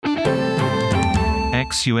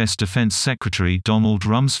Ex-U.S. Defense Secretary Donald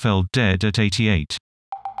Rumsfeld dead at 88.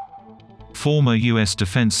 Former U.S.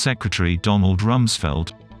 Defense Secretary Donald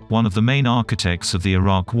Rumsfeld, one of the main architects of the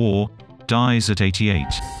Iraq War, dies at 88.